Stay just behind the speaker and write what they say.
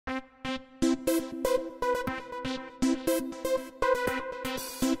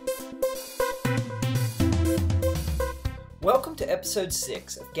Welcome to episode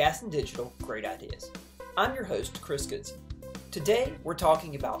 6 of Gaston Digital Great Ideas. I'm your host, Chris Goodson. Today, we're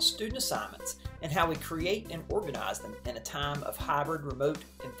talking about student assignments and how we create and organize them in a time of hybrid, remote,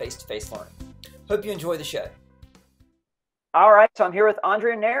 and face-to-face learning. Hope you enjoy the show. All right, so I'm here with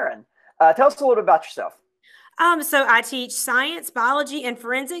Aundrea Narron. Tell us a little bit about yourself. So I teach science, biology, and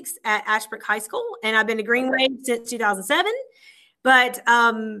forensics at Ashbrook High School, and I've been to Greenway since 2007. But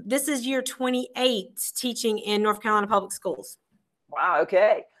this is year 28 teaching in North Carolina Public Schools. Wow,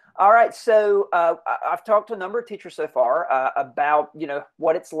 okay. All right, so I've talked to a number of teachers so far about,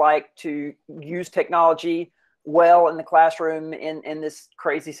 what it's like to use technology well in the classroom in this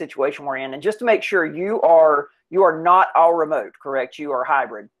crazy situation we're in. And just to make sure, you are not all remote, correct? You are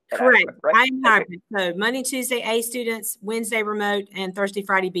hybrid. Correct. Ashbrook, right? I'm hybrid. So Monday, Tuesday, A students, Wednesday remote, and Thursday,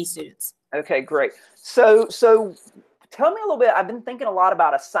 Friday, B students. Okay, great. So tell me a little bit. I've been thinking a lot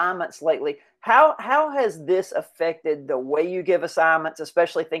about assignments lately. How has this affected the way you give assignments,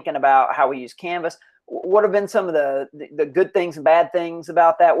 especially thinking about how we use Canvas? What have been some of the good things and bad things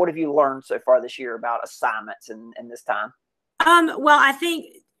about that? What have you learned so far this year about assignments in this time? Well, I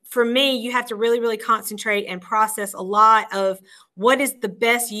think for me, you have to really concentrate and process a lot of what is the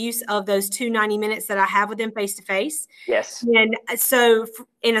best use of those 90 minutes that I have with them face to face. Yes. And so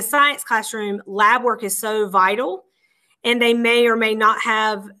in a science classroom, lab work is so vital, and they may or may not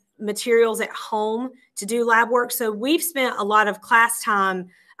have materials at home to do lab work. So we've spent a lot of class time,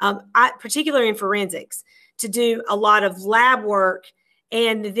 particularly in forensics, to do a lot of lab work,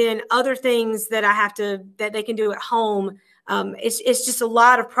 and then other things that that they can do at home. It's just a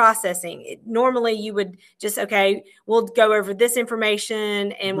lot of processing. Normally you would just, okay, we'll go over this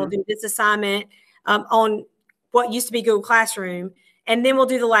information and we'll do this assignment on what used to be Google Classroom, and then we'll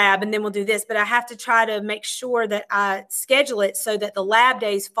do the lab, and then we'll do this. But I have to try to make sure that I schedule it so that the lab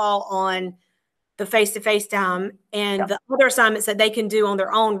days fall on the face-to-face time, and the other assignments that they can do on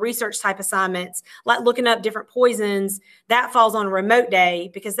their own, research type assignments, like looking up different poisons, that falls on a remote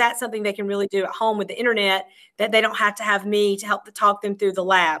day, because that's something they can really do at home with the internet, that they don't have to have me to help to talk them through the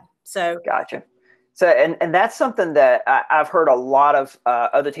lab. So gotcha. So, and that's something that I've heard a lot of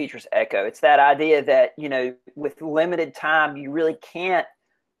other teachers echo. It's that idea that, with limited time, you really can't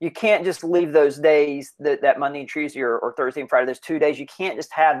just leave those days, that Monday and Tuesday or Thursday and Friday, those 2 days. You can't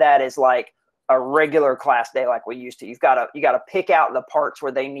just have that as like a regular class day like we used to. You got to pick out the parts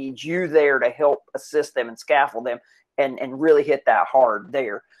where they need you there to help assist them and scaffold them and really hit that hard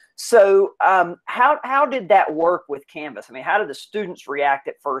there. So how did that work with Canvas? I mean, how did the students react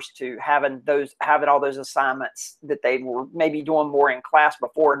at first to having all those assignments that they were maybe doing more in class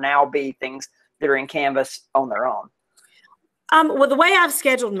before now be things that are in Canvas on their own? Well, the way I've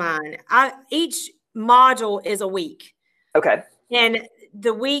scheduled mine, each module is a week. Okay. And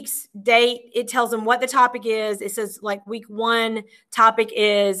the week's date, it tells them what the topic is. It says like week 1 topic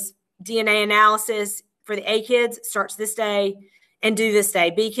is DNA analysis for the A kids, starts this day and do this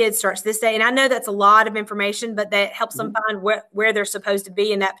day. B kids starts this day. And I know that's a lot of information, but that helps them find where they're supposed to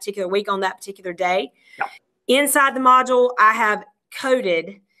be in that particular week on that particular day. Yeah. Inside the module, I have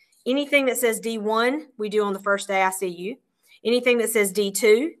coded anything that says D1, we do on the first day I see you. Anything that says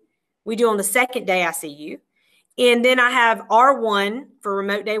D2, we do on the second day I see you. And then I have R1 for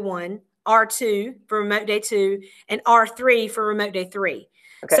remote day 1, R2 for remote day 2, and R3 for remote day 3.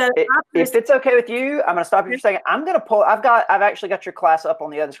 Okay. So if it's okay with you, I'm going to stop you for a second. I'm going to pull. I've actually got your class up on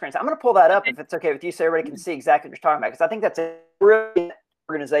the other screen. So I'm going to pull that up if it's okay with you, so everybody can see exactly what you're talking about. Because I think that's a really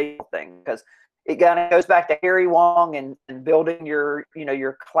organizational thing. Because it kind of goes back to Harry Wong and building your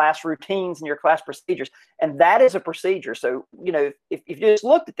class routines and your class procedures. And that is a procedure. So, if you just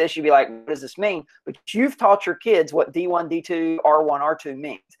looked at this, you'd be like, what does this mean? But you've taught your kids what D1, D2, R1, R2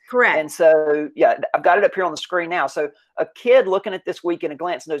 means. Correct. And so, yeah, I've got it up here on the screen now. So a kid looking at this week in a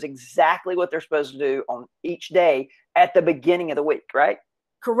glance knows exactly what they're supposed to do on each day at the beginning of the week, right?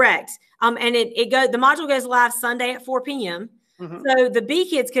 Correct. And the module goes live Sunday at 4 p.m. So the B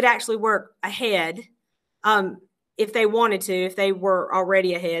kids could actually work ahead if they wanted to. If they were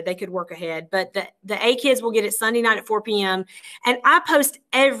already ahead, they could work ahead. But the A kids will get it Sunday night at 4 p.m. And I post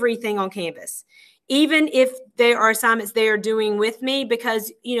everything on Canvas, even if there are assignments they are doing with me,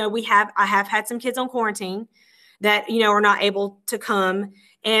 because, I have had some kids on quarantine that, are not able to come,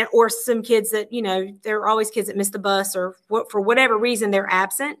 or some kids that, there are always kids that miss the bus or for whatever reason they're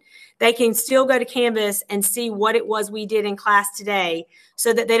absent. They can still go to Canvas and see what it was we did in class today,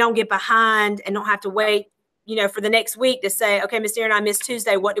 so that they don't get behind and don't have to wait, for the next week to say, okay, Miss Narron, I missed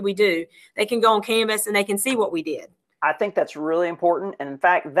Tuesday. What did we do? They can go on Canvas and they can see what we did. I think that's really important. And in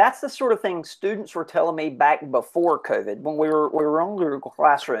fact, that's the sort of thing students were telling me back before COVID when we were on Google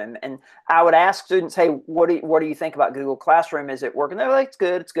Classroom. And I would ask students, hey, what do you think about Google Classroom? Is it working? They're like, it's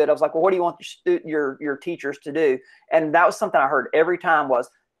good, it's good. I was like, well, what do you want your teachers to do? And that was something I heard every time was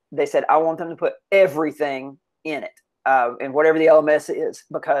they said, I want them to put everything in it, and whatever the LMS is,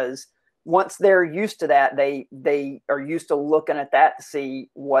 because once they're used to that, they are used to looking at that to see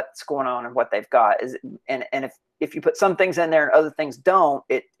what's going on and what they've got. And if you put some things in there and other things don't,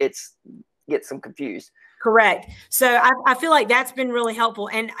 it gets them confused. Correct. So I feel like that's been really helpful.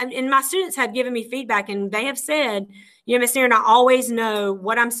 And my students have given me feedback, and they have said, you know, Miss Narron, I always know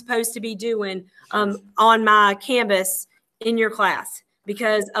what I'm supposed to be doing on my Canvas in your class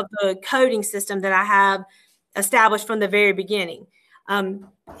because of the coding system that I have established from the very beginning. And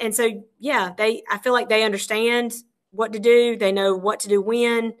so, yeah, I feel like they understand what to do. They know what to do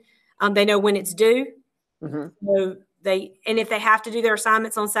when. They know when it's due. Mm-hmm. So and if they have to do their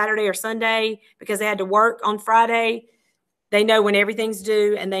assignments on Saturday or Sunday because they had to work on Friday, they know when everything's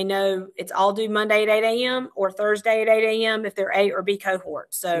due, and they know it's all due Monday at 8 a.m. or Thursday at 8 a.m. if they're A or B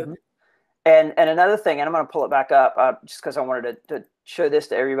cohort. So, mm-hmm. And another thing, and I'm going to pull it back up just because I wanted to show this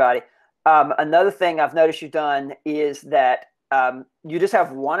to everybody. Another thing I've noticed you've done is that you just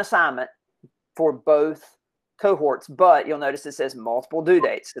have one assignment for both cohorts, but you'll notice it says multiple due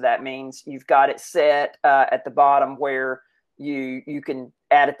dates. So that means you've got it set at the bottom where you can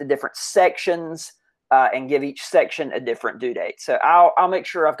add it to different sections and give each section a different due date. So I'll make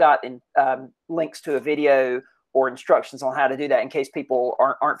sure I've got links to a video or instructions on how to do that in case people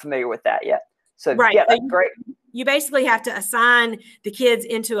aren't familiar with that yet. So right. Yeah, that's great. You basically have to assign the kids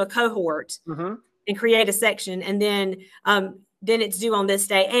into a cohort mm-hmm. and create a section, and then it's due on this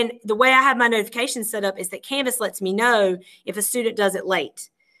day. And the way I have my notifications set up is that Canvas lets me know if a student does it late.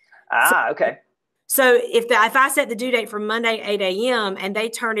 Okay. So if I set the due date for Monday, 8 a.m. and they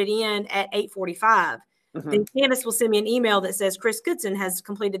turn it in at 8:45, mm-hmm. then Canvas will send me an email that says Chris Goodson has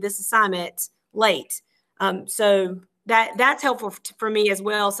completed this assignment late. So that's helpful for me as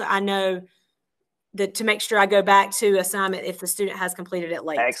well. So I know that to make sure I go back to assignment if the student has completed it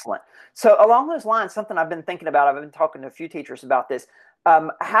late. Excellent. So along those lines, something I've been thinking about, I've been talking to a few teachers about this.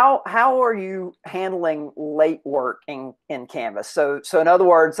 How are you handling late work in Canvas? So in other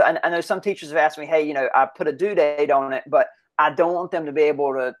words, I know some teachers have asked me, hey, you know, I put a due date on it, but I don't want them to be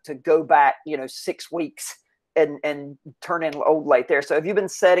able to go back, 6 weeks and turn in old late there. So have you been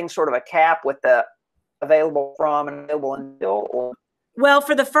setting sort of a cap with the available from and available until? Or? Well,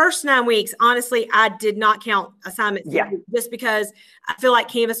 for the first 9 weeks, honestly, I did not count assignments just because I feel like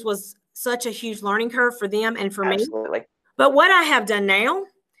Canvas was such a huge learning curve for them and for Absolutely. me. But what I have done now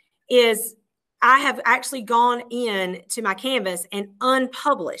is I have actually gone in to my Canvas and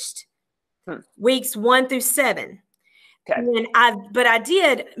unpublished weeks 1 through 7. Okay. But I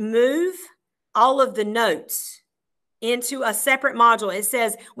did move all of the notes into a separate module. It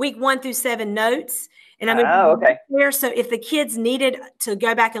says week 1 through 7 notes. And I mean, okay. There, so if the kids needed to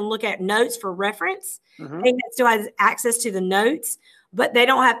go back and look at notes for reference, mm-hmm. they still have access to the notes, but they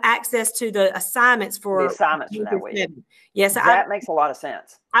don't have access to the assignments for that week. Yes, that makes a lot of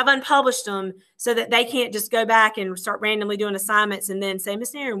sense. I've unpublished them so that they can't just go back and start randomly doing assignments and then say,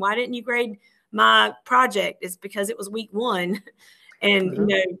 Miss Narron, why didn't you grade my project? It's because it was week 1. And,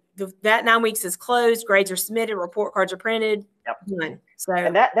 mm-hmm. That 9 weeks is closed. Grades are submitted. Report cards are printed. Yep. So,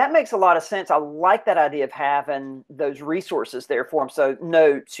 and that makes a lot of sense. I like that idea of having those resources there for them. So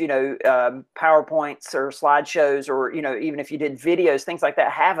notes, PowerPoints or slideshows, or, even if you did videos, things like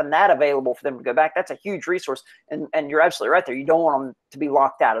that, having that available for them to go back, that's a huge resource. And you're absolutely right there. You don't want them to be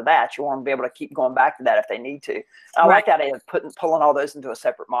locked out of that. You want them to be able to keep going back to that if they need to. I like that idea of pulling all those into a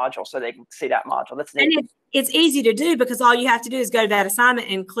separate module so they can see that module. That's neat. And it's easy to do because all you have to do is go to that assignment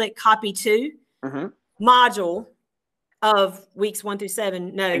and click copy to mm-hmm. module of weeks 1 through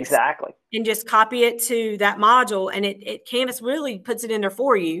 7 notes. Exactly. And just copy it to that module, and it Canvas really puts it in there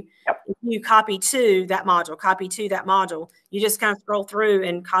for you. Yep. If you copy to that module, you just kind of scroll through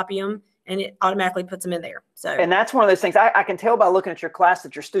and copy them, and it automatically puts them in there. So, and that's one of those things I can tell by looking at your class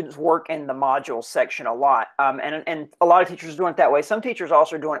that your students work in the module section a lot. And a lot of teachers are doing it that way. Some teachers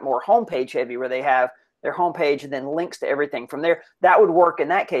also are doing it more homepage heavy, where they have their homepage and then links to everything from there. That would work in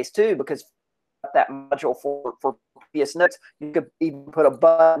that case too, because that module for previous notes, you could even put a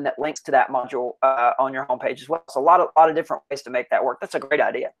button that links to that module on your homepage as well. So a lot of different ways to make that work. That's a great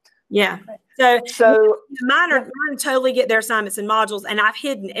idea. Yeah. So mine totally get their assignments in modules, and I've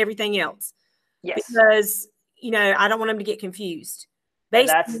hidden everything else. Yes. Because I don't want them to get confused.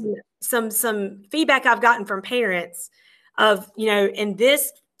 Based on some feedback I've gotten from parents of in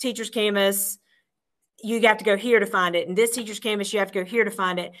this teacher's Canvas, you have to go here to find it. And this teacher's Canvas, you have to go here to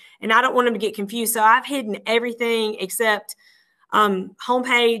find it. And I don't want them to get confused. So I've hidden everything except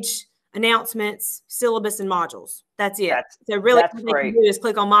homepage, announcements, syllabus, and modules. That's it. So really what they can do is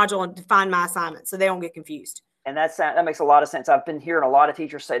click on module and find my assignment so they don't get confused. And that makes a lot of sense. I've been hearing a lot of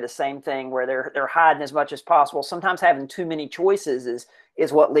teachers say the same thing, where they're hiding as much as possible. Sometimes having too many choices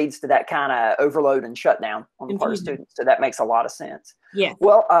is what leads to that kind of overload and shutdown on the part of students. So that makes a lot of sense. Yeah.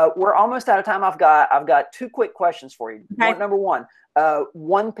 Well, we're almost out of time. I've got 2 quick questions for you. Okay. Number one,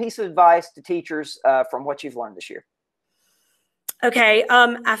 one piece of advice to teachers from what you've learned this year. Okay.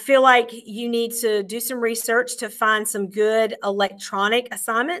 I feel like you need to do some research to find some good electronic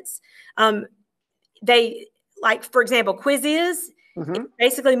assignments. Like, for example, Quiz it's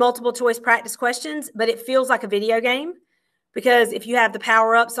basically multiple choice practice questions, but it feels like a video game because if you have the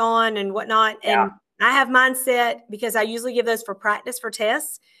power-ups on and whatnot, and I have mine set because I usually give those for practice for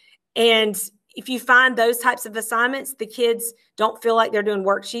tests. And if you find those types of assignments, the kids don't feel like they're doing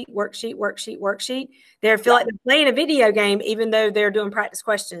worksheet. They feel like they're playing a video game, even though they're doing practice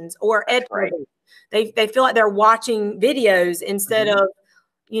questions or ed. They feel like they're watching videos instead of,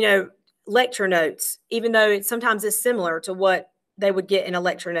 lecture notes, even though sometimes it's similar to what they would get in a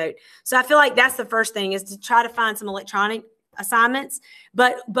lecture note. So I feel like that's the first thing, is to try to find some electronic assignments.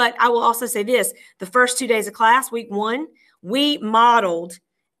 But I will also say this, the first 2 days of class, week 1, we modeled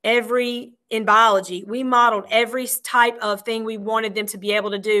in biology, we modeled every type of thing we wanted them to be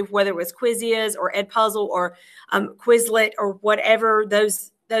able to do, whether it was Quiz or Edpuzzle or Quizlet or whatever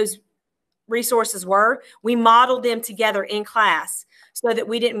those resources were. We modeled them together in class so that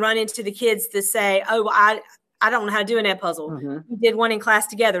we didn't run into the kids to say, oh, I don't know how to do an Edpuzzle. We did one in class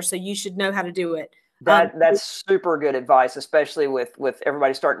together, so you should know how to do it. That's super good advice, especially with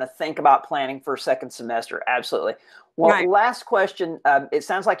everybody starting to think about planning for second semester. Absolutely. Well, last question. It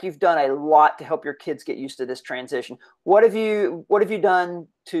sounds like you've done a lot to help your kids get used to this transition. What have you done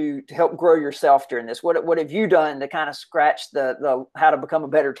to help grow yourself during this? What have you done to kind of scratch the how to become a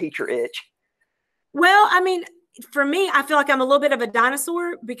better teacher itch? Well, I mean, for me, I feel like I'm a little bit of a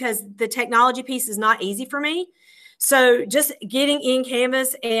dinosaur because the technology piece is not easy for me. So just getting in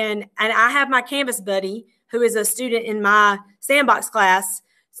Canvas, and I have my Canvas buddy who is a student in my sandbox class,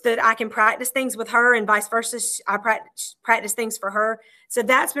 so that I can practice things with her and vice versa. I practice things for her. So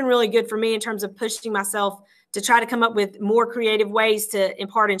that's been really good for me in terms of pushing myself to try to come up with more creative ways to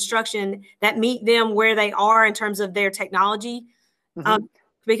impart instruction that meet them where they are in terms of their technology.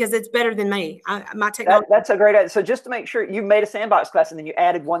 Because it's better than me. My technology. That's a great idea. So just to make sure, you made a sandbox class and then you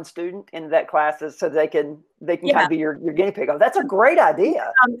added one student into that class so they can kind of be your guinea pig. Oh, that's a great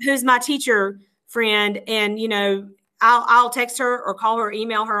idea. Who's my teacher friend, and I'll text her or call her or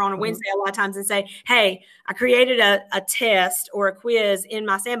email her on a Wednesday a lot of times and say, hey, I created a test or a quiz in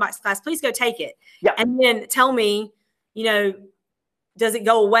my sandbox class. Please go take it. Yeah. And then tell me, does it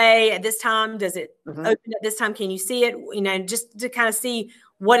go away at this time? Does it open at this time? Can you see it? Just to kind of see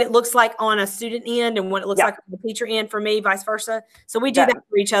what it looks like on a student end and what it looks like on the teacher end for me, vice versa. So we do that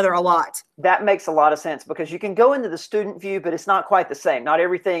for each other a lot. That makes a lot of sense because you can go into the student view, but it's not quite the same. Not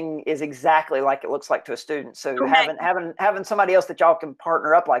everything is exactly like it looks like to a student. So having somebody else that y'all can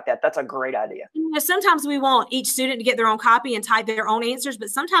partner up like that, that's a great idea. Sometimes we want each student to get their own copy and type their own answers,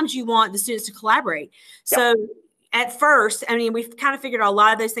 but sometimes you want the students to collaborate. So at first, I mean, we've kind of figured a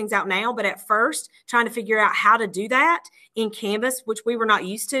lot of those things out now, but at first, trying to figure out how to do that in Canvas, which we were not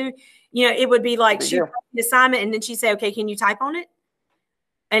used to, it would be like she wrote the assignment and then she'd say, okay, can you type on it?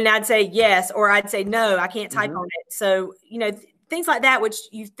 And I'd say yes, or I'd say no, I can't type on it. So, things like that, which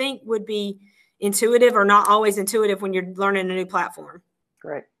you think would be intuitive or not always intuitive when you're learning a new platform.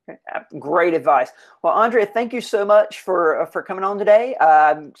 Great advice. Well, Aundrea, thank you so much for coming on today.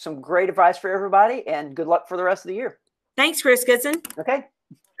 Some great advice for everybody, and good luck for the rest of the year. Thanks, Chris Goodson. Okay.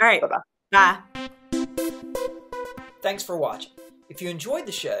 All right. Bye-bye. Bye. Thanks for watching. If you enjoyed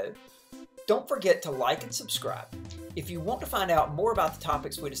the show, don't forget to like and subscribe. If you want to find out more about the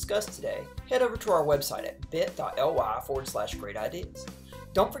topics we discussed today, head over to our website at bit.ly/great-ideas.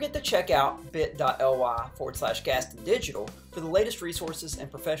 Don't forget to check out bit.ly/Gaston Digital for the latest resources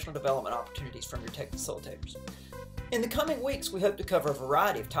and professional development opportunities from your tech facilitators. In the coming weeks, we hope to cover a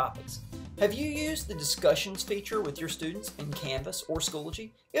variety of topics. Have you used the discussions feature with your students in Canvas or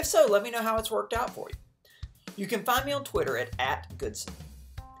Schoology? If so, let me know how it's worked out for you. You can find me on Twitter at @Goodson.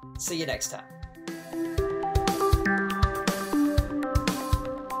 See you next time.